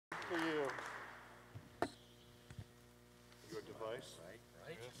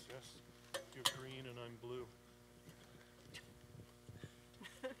you're green and I'm blue.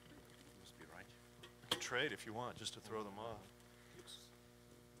 Must be right. Trade if you want, just to throw them off.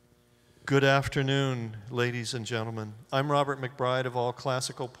 Good afternoon, ladies and gentlemen. I'm Robert McBride of All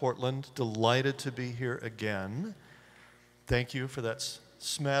Classical Portland. Delighted to be here again. Thank you for that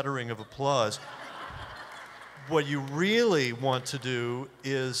smattering of applause. What you really want to do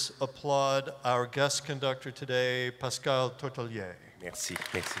is applaud our guest conductor today, Pascal Tortelier. Merci,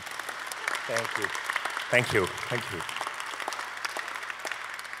 merci. Thank you. Thank you, thank you.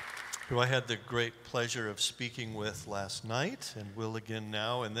 Who I had the great pleasure of speaking with last night, and will again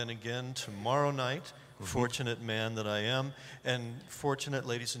now, and then again tomorrow night. Mm-hmm. Fortunate man that I am, and fortunate,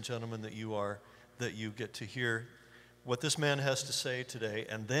 ladies and gentlemen, that you are, that you get to hear what this man has to say today,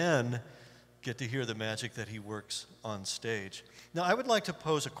 and then get to hear the magic that he works on stage. Now, I would like to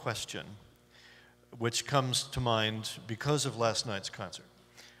pose a question which comes to mind because of last night's concert.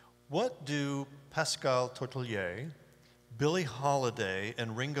 What do Pascal Tortelier, Billie Holiday,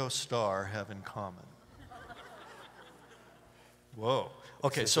 and Ringo Starr have in common? Whoa.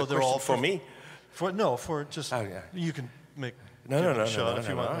 Okay, so they're all for me? For just, oh, yeah. You can make No, if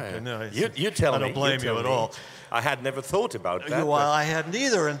you want. Okay, no, you tell me. I don't blame you at all. I had never thought about that. Well, I hadn't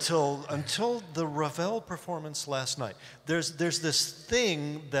either until the Ravel performance last night. There's this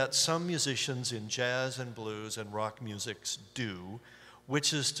thing that some musicians in jazz and blues and rock musics do,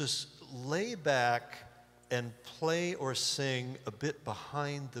 which is to lay back and play or sing a bit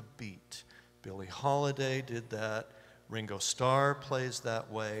behind the beat. Billie Holiday did that. Ringo Starr plays that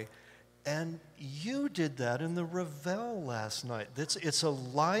way. And you did that in the Ravel last night. It's a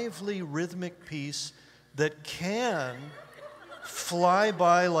lively, rhythmic piece that can fly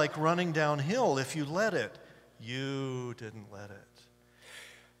by like running downhill if you let it. You didn't let it.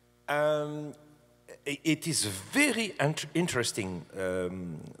 It is very interesting,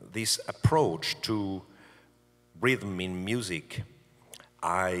 this approach to rhythm in music.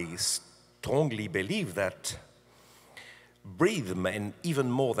 I strongly believe that rhythm, and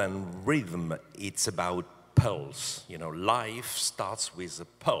even more than rhythm, it's about pulse. You know, life starts with a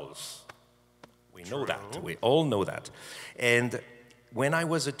pulse. We know that. We all know that. And when I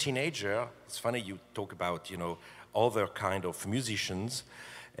was a teenager, it's funny you talk about, you know, other kind of musicians,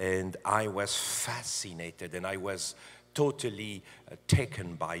 and I was fascinated, and I was totally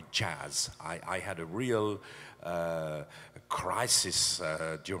taken by jazz. I had a real crisis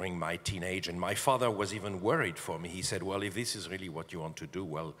during my teenage, and my father was even worried for me. He said, well, if this is really what you want to do,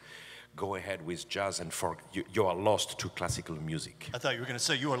 well, go ahead with jazz, and you are lost to classical music. I thought you were going to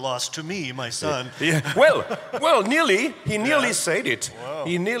say you are lost to me, my son. Yeah. Well, nearly. He nearly said it. Wow.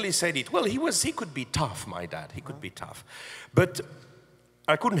 He nearly said it. Well, he could be tough, my dad. He could be tough. But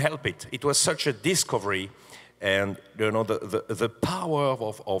I couldn't help it. It was such a discovery. And you know, the power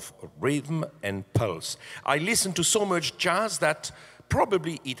of rhythm and pulse. I listen to so much jazz that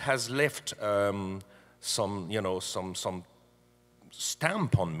probably it has left some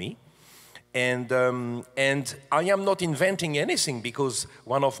stamp on me. And I am not inventing anything, because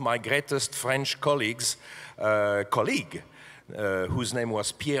one of my greatest French colleagues, whose name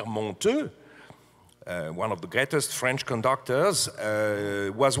was Pierre Monteux, one of the greatest French conductors,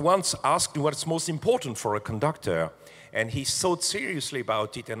 was once asked what's most important for a conductor. And he thought seriously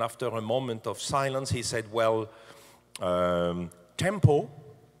about it, and after a moment of silence, he said, well, tempo,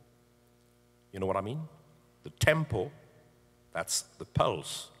 you know what I mean? The tempo, that's the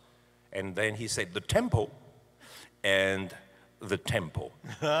pulse. And then he said, the tempo and the tempo.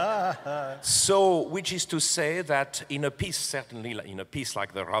 So, which is to say that in a piece, certainly in a piece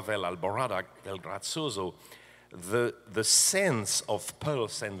like the Ravel Alborada del Grazioso, the sense of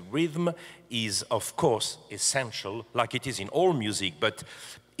pulse and rhythm is, of course, essential, like it is in all music, but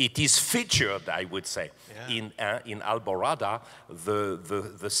it is featured, I would say. Yeah. In Alborada,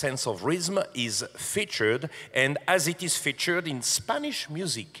 the sense of rhythm is featured, and as it is featured in Spanish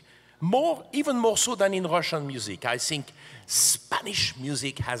music, even more so than in Russian music. I think Spanish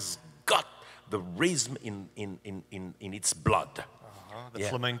music has got the rhythm in its blood. The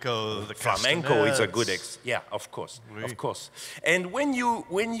flamenco, the flamenco is a good yeah, of course, of course. And when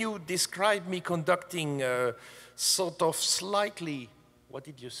you describe me conducting sort of slightly, what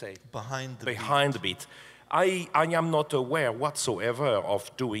did you say? Behind the beat. I am not aware whatsoever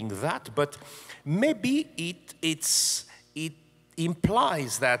of doing that, but maybe it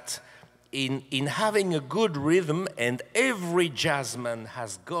implies that in having a good rhythm, and every jazzman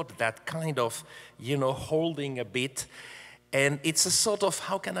has got that kind of, you know, holding a bit, and it's a sort of,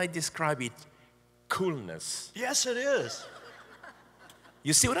 how can I describe it? Coolness. Yes, it is.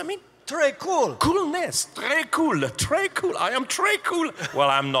 You see what I mean? Très cool. Coolness, très cool, très cool. I am très cool. Well,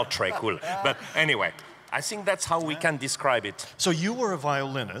 I'm not très cool. But anyway, I think that's how we can describe it. So you were a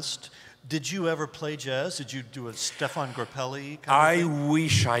violinist. Did you ever play jazz? Did you do a Stefan Grappelli kind of I thing?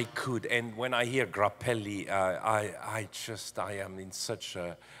 wish I could. And when I hear Grappelli, I am in such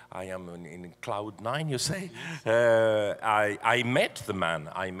a, I am in cloud nine, you say? I met the man,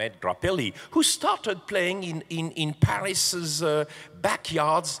 I met Grappelli, who started playing in Paris's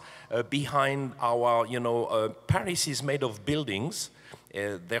backyards behind our, Paris is made of buildings.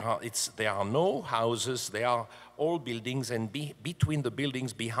 There are no houses, there are all buildings, and between the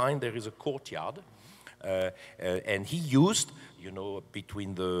buildings behind there is a courtyard. And he used,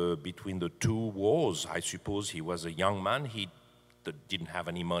 between the two wars, I suppose he was a young man, he didn't have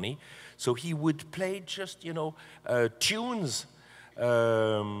any money, so he would play just, tunes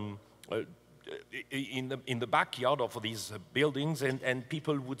in the backyard of these buildings, and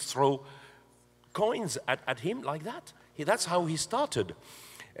people would throw coins at him like that. That's how he started.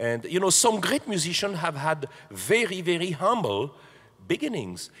 And, some great musicians have had very, very humble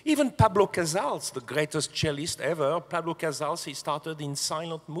beginnings. Even Pablo Casals, the greatest cellist ever, Pablo Casals, he started in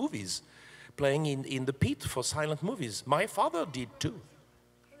silent movies, playing in the pit for silent movies. My father did too.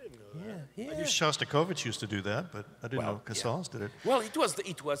 I knew Shostakovich used to do that, but I didn't know Casals did it. Well, it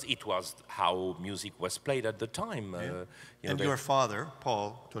was how music was played at the time. And your father,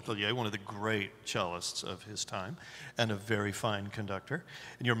 Paul Tortelier, one of the great cellists of his time, and a very fine conductor.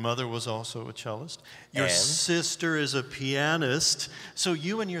 And your mother was also a cellist. Your sister is a pianist. So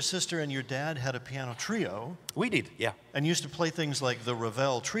you and your sister and your dad had a piano trio. We did, yeah. And used to play things like the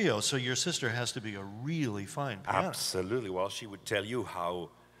Ravel trio. So your sister has to be a really fine pianist. Absolutely. Well, she would tell you how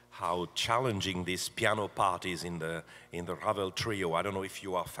challenging this piano part is in the Ravel trio. I don't know if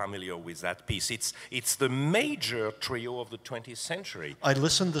you are familiar with that piece. It's the major trio of the 20th century. I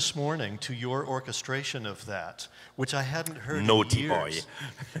listened this morning to your orchestration of that, which I hadn't heard Naughty in years.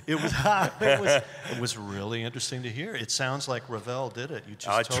 boy. It was really interesting to hear. It sounds like Ravel did it. You just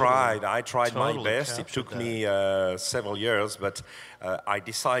I tried my totally best. It took captured me several years, but I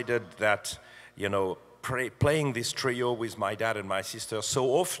decided that, playing this trio with my dad and my sister so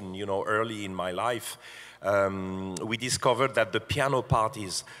often, early in my life, we discovered that the piano part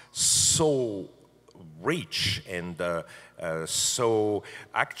is so rich and so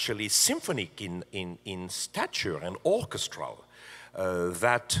actually symphonic in stature and orchestral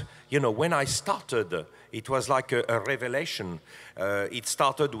that, when I started, it was like a revelation. It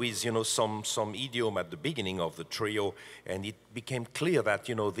started with, some idiom at the beginning of the trio, and it became clear that,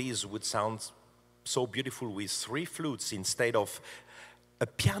 these would sound so beautiful with 3 flutes instead of a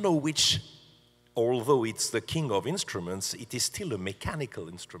piano which, although it's the king of instruments, it is still a mechanical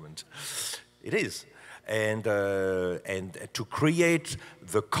instrument. It is. And to create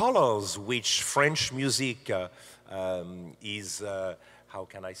the colors which French music is, how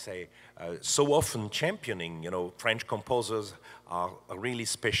can I say, so often championing. French composers are really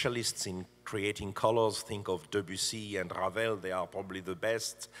specialists in creating colors. Think of Debussy and Ravel, they are probably the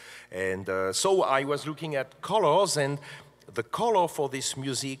best. And so I was looking at colors, and the color for this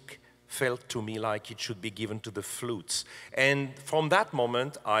music felt to me like it should be given to the flutes. And from that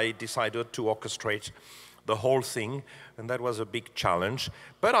moment, I decided to orchestrate the whole thing, and that was a big challenge.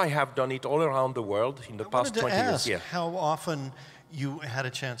 But I have done it all around the world in the past 20 years. Yeah. How often you had a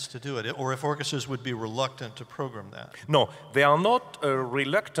chance to do it, or if orchestras would be reluctant to program that? No, they are not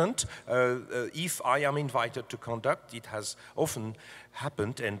reluctant. If I am invited to conduct, it has often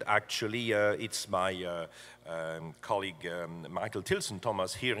happened, and actually it's my colleague Michael Tilson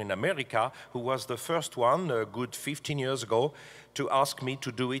Thomas here in America, who was the first one, a good 15 years ago, to ask me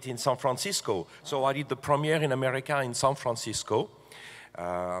to do it in San Francisco. So I did the premiere in America in San Francisco.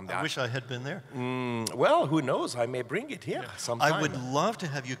 I wish I had been there. Well, who knows? I may bring it here sometime. I would love to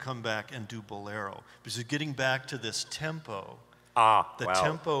have you come back and do Bolero, because getting back to this tempo, the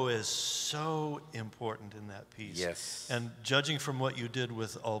tempo is so important in that piece. Yes. And judging from what you did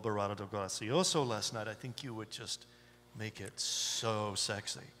with Alvarado del Gracioso last night, I think you would just make it so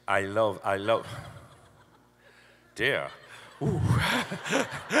sexy. I love, dear. Ooh.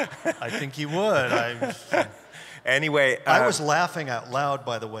 I think you would. Anyway, I was laughing out loud,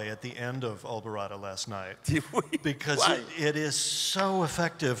 by the way, at the end of Alvarado last night, because it is so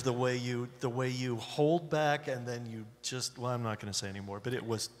effective the way you hold back and then you just. Well, I'm not going to say anymore, but it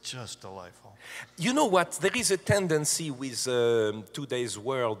was just delightful. You know what? There is a tendency with today's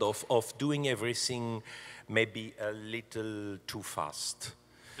world of doing everything maybe a little too fast.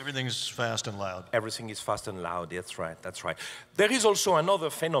 Everything's fast and loud. Everything is fast and loud, that's right, that's right. There is also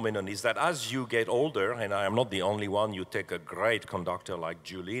another phenomenon, is that as you get older, and I am not the only one, you take a great conductor like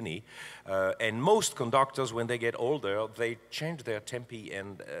Giulini, and most conductors, when they get older, they change their tempi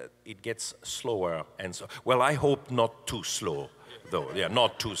and it gets slower. And so, well, I hope not too slow. Though, yeah,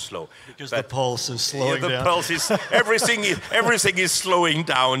 not too slow. Because the pulse is slowing down. The pulse is, everything is slowing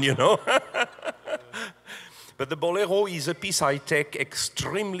down, you know. But the bolero is a piece I take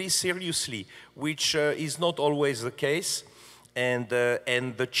extremely seriously, which is not always the case. And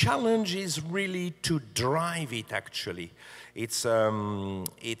the challenge is really to drive it, actually. It's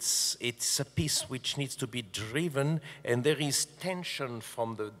a piece which needs to be driven, and there is tension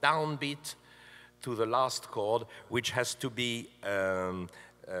from the downbeat to the last chord, which has to be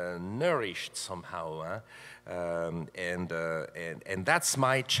nourished somehow. And that's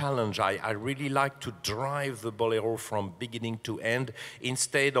my challenge. I really like to drive the bolero from beginning to end,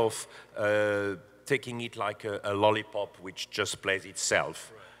 instead of taking it like a lollipop which just plays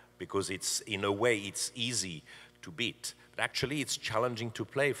itself, because it's, in a way, it's easy to beat. But actually, it's challenging to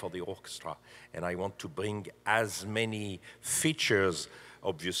play for the orchestra, and I want to bring as many features,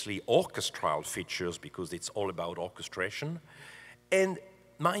 obviously orchestral features, because it's all about orchestration. And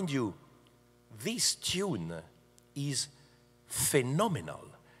mind you, this tune is phenomenal,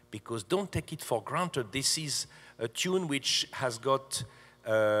 because don't take it for granted. This is a tune which has got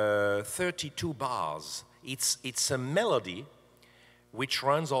 32 bars. It's a melody which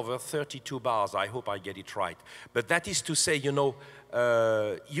runs over 32 bars. I hope I get it right. But that is to say, you know,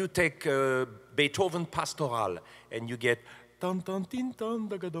 you take Beethoven Pastoral and you get and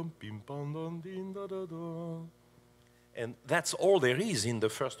that's all there is in the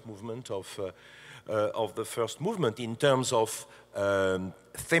first movement of the first movement in terms of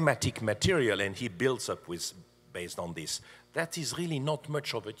thematic material, and he builds up with based on this. That is really not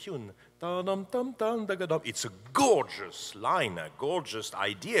much of a tune. It's a gorgeous line, a gorgeous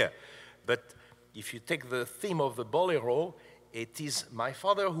idea, but if you take the theme of the bolero, it is, my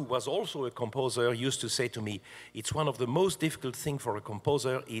father, who was also a composer, used to say to me, it's one of the most difficult things for a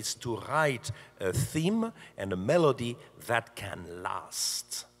composer is to write a theme and a melody that can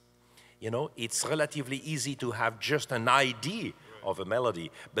last. You know, it's relatively easy to have just an idea of a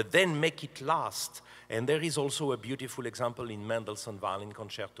melody, but then make it last. And there is also a beautiful example in Mendelssohn Violin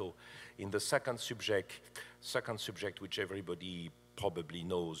Concerto, in the second subject, which everybody probably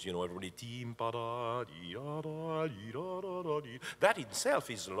knows, you know, everybody, that itself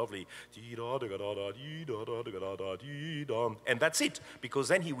is lovely, and that's it, because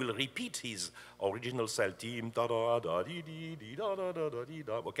then he will repeat his original cell,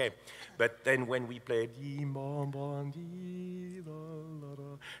 okay, but then when we play,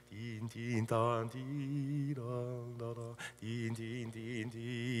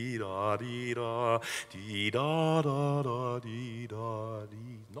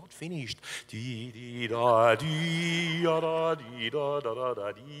 not finished. And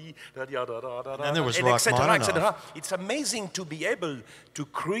there was Rachmaninoff. It's amazing to be able to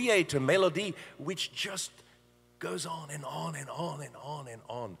create a melody which just goes on and on and on and on and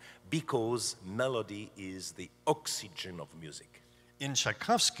on, because melody is the oxygen of music. In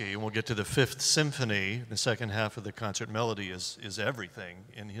Tchaikovsky, we'll get to the Fifth Symphony, the second half of the concert melody is everything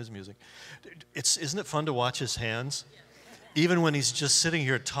in his music. Isn't it fun to watch his hands? Even when he's just sitting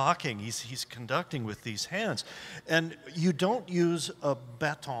here talking, he's conducting with these hands. And you don't use a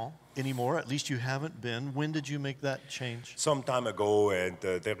baton anymore, at least you haven't been. When did you make that change? Some time ago, and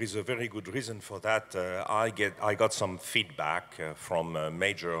there is a very good reason for that. I got some feedback from a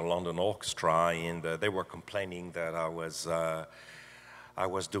major London orchestra, and they were complaining that I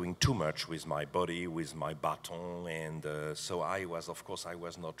was doing too much with my body, with my baton, and so I was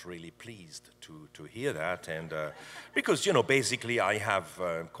not really pleased to hear that, and because, you know, basically I have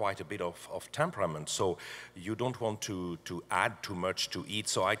quite a bit of temperament, so you don't want to add too much to it,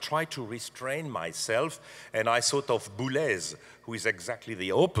 so I try to restrain myself, and I thought of Boulez, who is exactly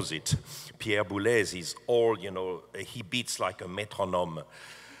the opposite. Pierre Boulez is all, you know, he beats like a metronome.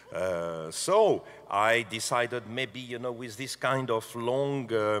 So I decided maybe, you know, with this kind of long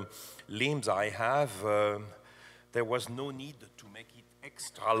limbs I have, there was no need to make it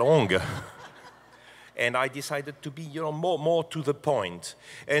extra long. And I decided to be, you know, more to the point.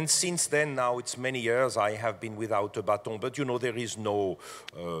 And since then, now it's many years, I have been without a baton. But, you know, there is no,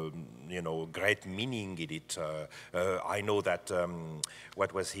 you know, great meaning in it. I know that,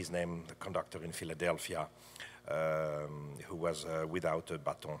 what was his name, the conductor in Philadelphia, who was without a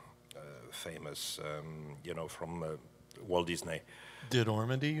baton, famous, you know, from Walt Disney. Did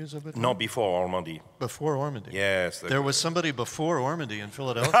Ormandy use a baton? No, before Ormandy. Before Ormandy? Yes. There was somebody before Ormandy in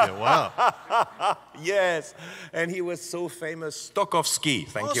Philadelphia. Wow. Yes, and he was so famous. Stokowski,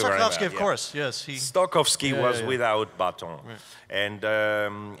 thank you very much. Stokowski, of course, yes. Stokowski was yeah. without baton,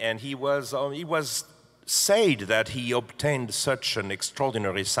 and he was said that he obtained such an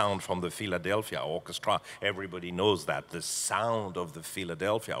extraordinary sound from the Philadelphia Orchestra. Everybody knows that, the sound of the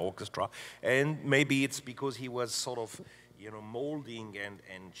Philadelphia Orchestra, and maybe it's because he was sort of, molding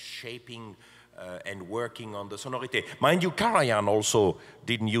and shaping and working on the sonorité. Mind you, Karajan also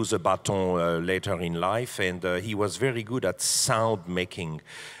didn't use a baton later in life, and he was very good at sound making.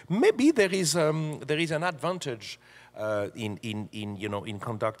 Maybe there is an advantage in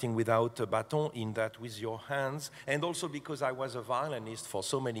conducting without a baton, in that with your hands, and also because I was a violinist for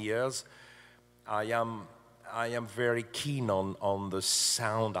so many years, I am very keen on the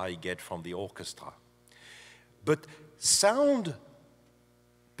sound I get from the orchestra. But sound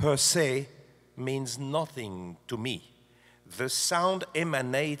per se means nothing to me. The sound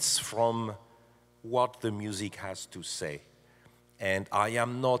emanates from what the music has to say. And I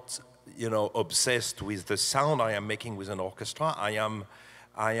am not, obsessed with the sound I am making with an orchestra. I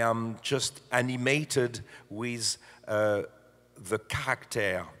am just animated with the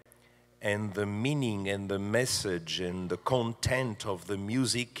character and the meaning and the message and the content of the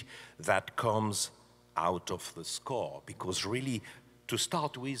music that comes out of the score. Because really, to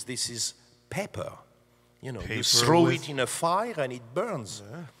start with, this is paper. You throw it in a fire and it burns.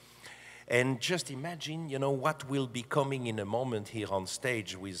 Yeah. And just imagine, what will be coming in a moment here on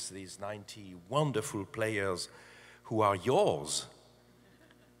stage with these 90 wonderful players who are yours.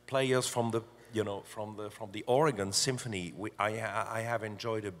 Players from the, from the Oregon Symphony. I have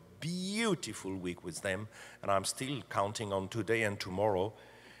enjoyed a beautiful week with them, and I'm still counting on today and tomorrow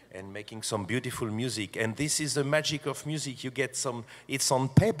and making some beautiful music. And this is the magic of music. You get it's on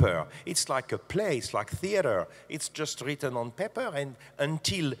paper. It's like a play, it's like theater. It's just written on paper, and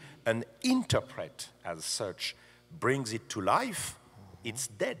until an interpret, as such, brings it to life, it's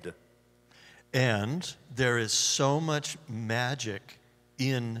dead. And there is so much magic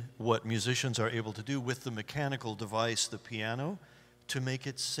in what musicians are able to do with the mechanical device, the piano, to make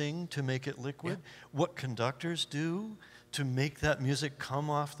it sing, to make it liquid. Yeah. What conductors do to make that music come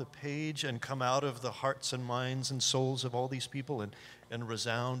off the page and come out of the hearts and minds and souls of all these people and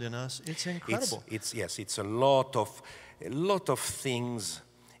resound in us. It's incredible. It's a lot of things.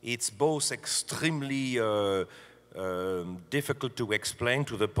 It's both extremely difficult to explain,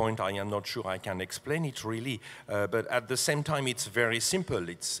 to the point I am not sure I can explain it really, but at the same time it's very simple.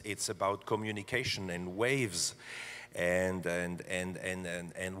 It's about communication and waves and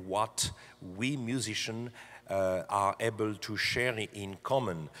what we musicians are able to share in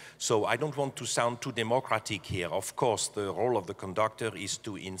common. So I don't want to sound too democratic here. Of course, the role of the conductor is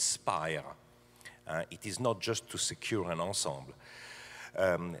to inspire. It is not just to secure an ensemble.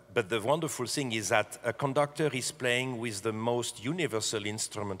 But the wonderful thing is that a conductor is playing with the most universal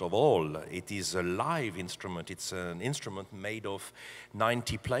instrument of all. It is a live instrument. It's an instrument made of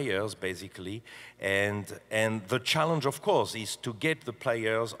 90 players, basically. And the challenge, of course, is to get the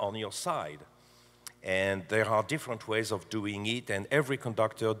players on your side. And there are different ways of doing it, and every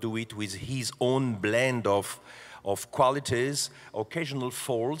conductor do it with his own blend of qualities, occasional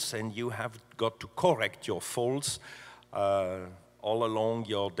faults, and you have got to correct your faults all along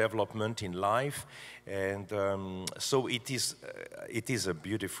your development in life. And so it is a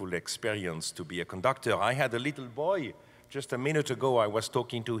beautiful experience to be a conductor. I had a little boy just a minute ago. I was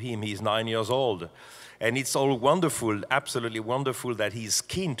talking to him. He's 9 years old. And it's all wonderful, absolutely wonderful that he's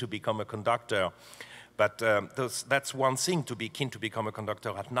keen to become a conductor. But that's one thing, to be keen to become a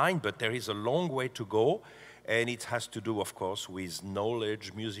conductor at 9, but there is a long way to go, and it has to do, of course, with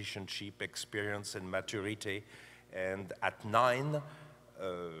knowledge, musicianship, experience, and maturity. And at 9,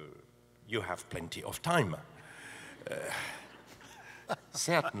 you have plenty of time.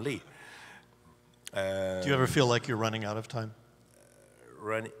 Certainly. Do you ever feel like you're running out of time?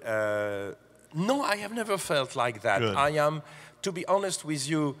 No, I have never felt like that. Good. I am, to be honest with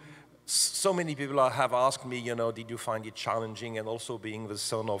you, so many people have asked me, did you find it challenging? And also being the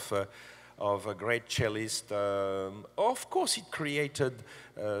son of a great cellist, of course it created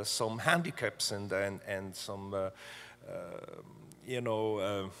some handicaps and some,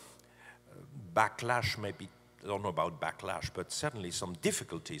 backlash maybe. I don't know about backlash, but certainly some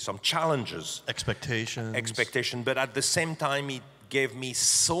difficulties, some challenges. Expectation, but at the same time it gave me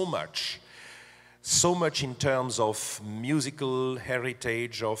so much. so much in terms of musical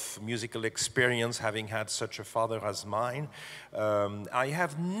heritage, of musical experience, having had such a father as mine. I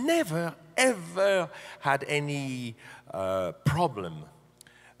have never, ever had any problem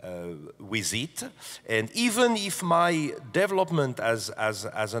with it. And even if my development as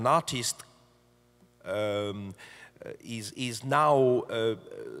an artist is now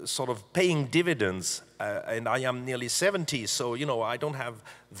sort of paying dividends, and I am nearly 70, so, you know, I don't have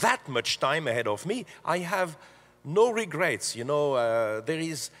that much time ahead of me. I have no regrets, you know, there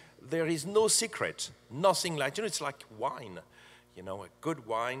is no secret, nothing like, you know, it's like wine, you know, a good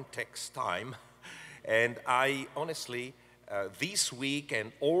wine takes time. And I honestly, this week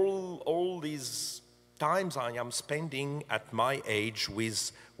and all these times I am spending at my age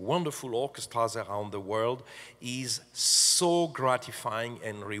with wonderful orchestras around the world is so gratifying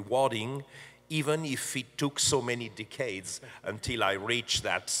and rewarding, even if it took so many decades until I reached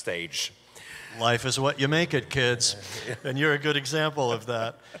that stage. Life is what you make it, kids. And you're a good example of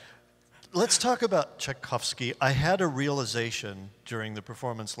that. Let's talk about Tchaikovsky. I had a realization during the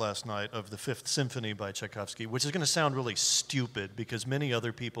performance last night of the Fifth Symphony by Tchaikovsky, which is going to sound really stupid because many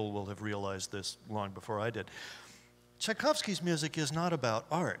other people will have realized this long before I did. Tchaikovsky's music is not about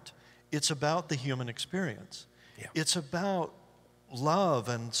art. It's about the human experience. Yeah. It's about love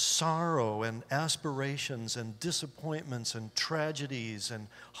and sorrow and aspirations and disappointments and tragedies and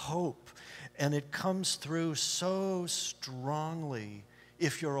hope. And it comes through so strongly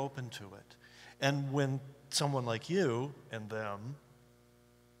if you're open to it. And when someone like you and them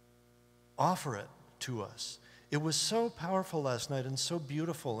offer it to us, it was so powerful last night and so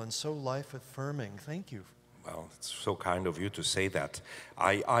beautiful and so life-affirming. Thank you. Well, it's so kind of you to say that.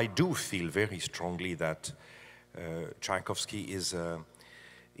 I do feel very strongly that Tchaikovsky is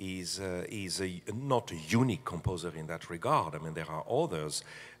not a unique composer in that regard. I mean, there are others,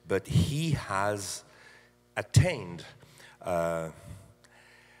 but he has attained a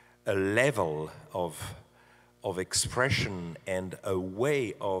level of expression and a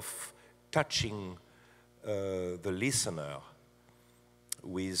way of touching the listener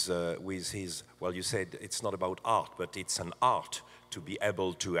with his, well, you said it's not about art, but it's an art to be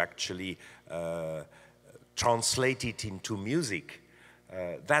able to actually translate it into music.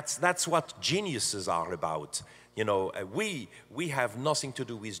 That's what geniuses are about. You know, we have nothing to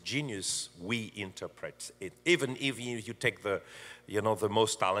do with genius. We interpret it. Even if you take the, you know, the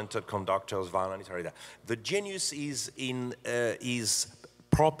most talented conductors, violinists, the genius is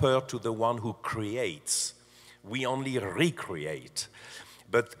proper to the one who creates. We only recreate.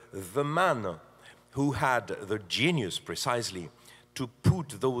 But the man who had the genius precisely to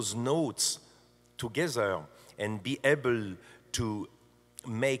put those notes together and be able to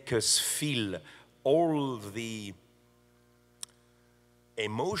make us feel all the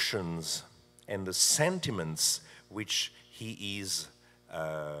emotions and the sentiments which he is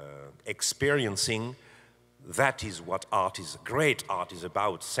experiencing, that is what art is, great art is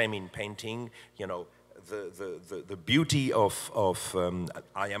about. Same in painting, you know, the beauty of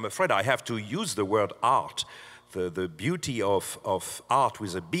I am afraid I have to use the word art, the beauty of art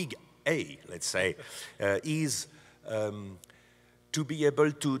with a big A, let's say, is to be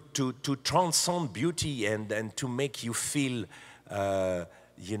able to transcend beauty and to make you feel,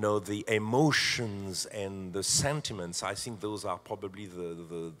 you know, the emotions and the sentiments. I think those are probably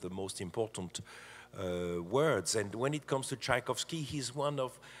the most important words. And when it comes to Tchaikovsky, he's one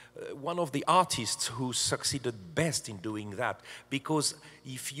of the artists who succeeded best in doing that. Because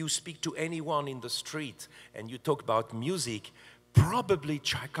if you speak to anyone in the street and you talk about music, probably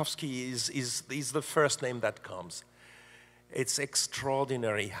Tchaikovsky is the first name that comes. It's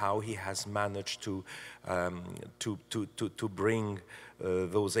extraordinary how he has managed to bring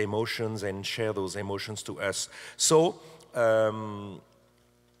those emotions and share those emotions to us. So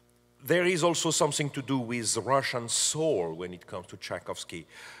there is also something to do with Russian soul when it comes to Tchaikovsky,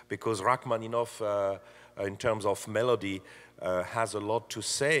 because Rachmaninoff, in terms of melody, has a lot to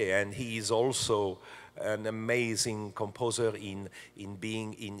say, and he is also an amazing composer in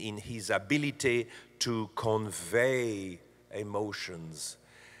his ability to convey emotions.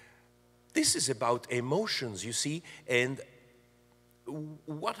 This is about emotions, you see, and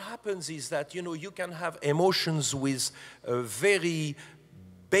what happens is that, you know, you can have emotions with very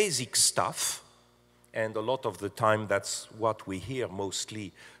basic stuff, and a lot of the time that's what we hear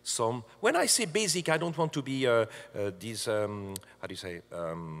mostly. When I say basic, I don't want to be how do you say,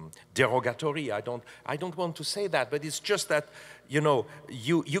 derogatory. I don't want to say that, but it's just that, you know,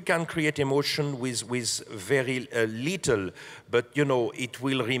 you can create emotion with very little, but, you know, it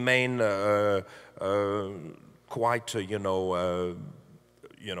will remain quite, you know,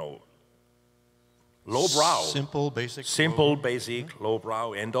 lowbrow. Simple, basic. Simple, basic,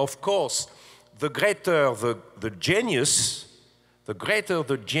 lowbrow. And of course, the greater the genius, the greater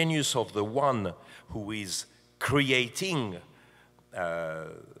the genius of the one who is creating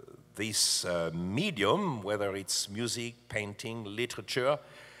this medium, whether it's music, painting, literature,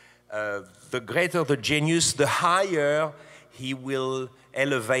 the greater the genius, the higher he will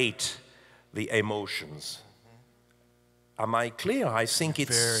elevate the emotions. Am I clear? I think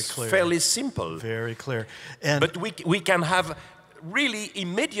it's fairly simple. Very clear. But we can have really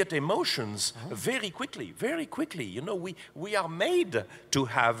immediate emotions very quickly, very quickly. You know, we are made to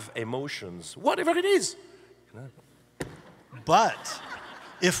have emotions, whatever it is. But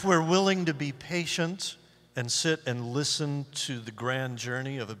if we're willing to be patient and sit and listen to the grand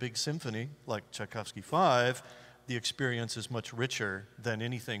journey of a big symphony like Tchaikovsky 5, the experience is much richer than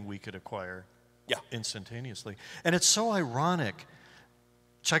anything we could acquire instantaneously. And it's so ironic.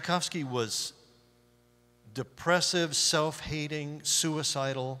 Tchaikovsky was depressive, self-hating,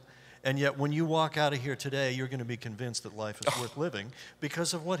 suicidal, and yet when you walk out of here today, you're going to be convinced that life is worth living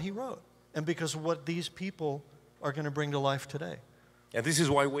because of what he wrote and because of what these people are going to bring to life today. And this is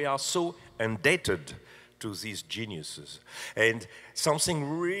why we are so indebted to these geniuses. And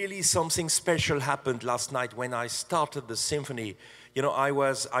something special happened last night when I started the symphony. You know, I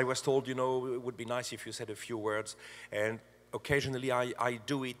was told, you know, it would be nice if you said a few words. And occasionally I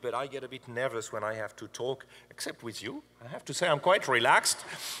do it, but I get a bit nervous when I have to talk, except with you. I have to say I'm quite relaxed.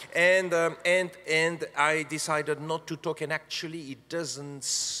 And I decided not to talk, and actually it doesn't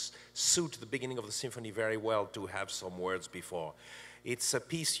suit the beginning of the symphony very well to have some words before. It's a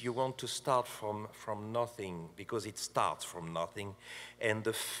piece you want to start from nothing, because it starts from nothing. And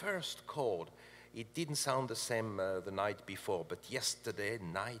the first chord, it didn't sound the same the night before, but yesterday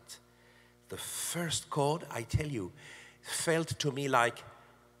night, the first chord, I tell you, felt to me like,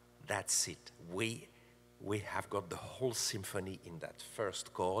 that's it. We have got the whole symphony in that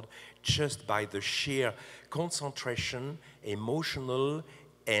first chord, just by the sheer concentration, emotional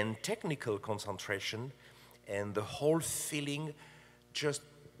and technical concentration, and the whole feeling just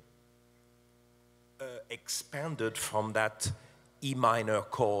expanded from that E minor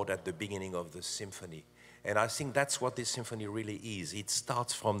chord at the beginning of the symphony. And I think that's what this symphony really is. It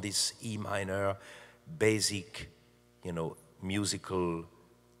starts from this E minor basic, you know, musical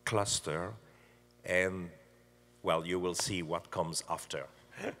cluster, and, well, you will see what comes after.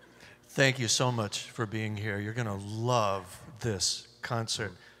 Thank you so much for being here. You're going to love this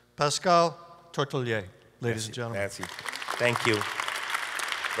concert. Pascal Tortelier, ladies and gentlemen. Merci. Thank you.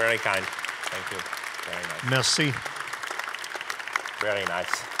 Very kind. Thank you. Very nice. Merci. Very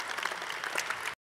nice.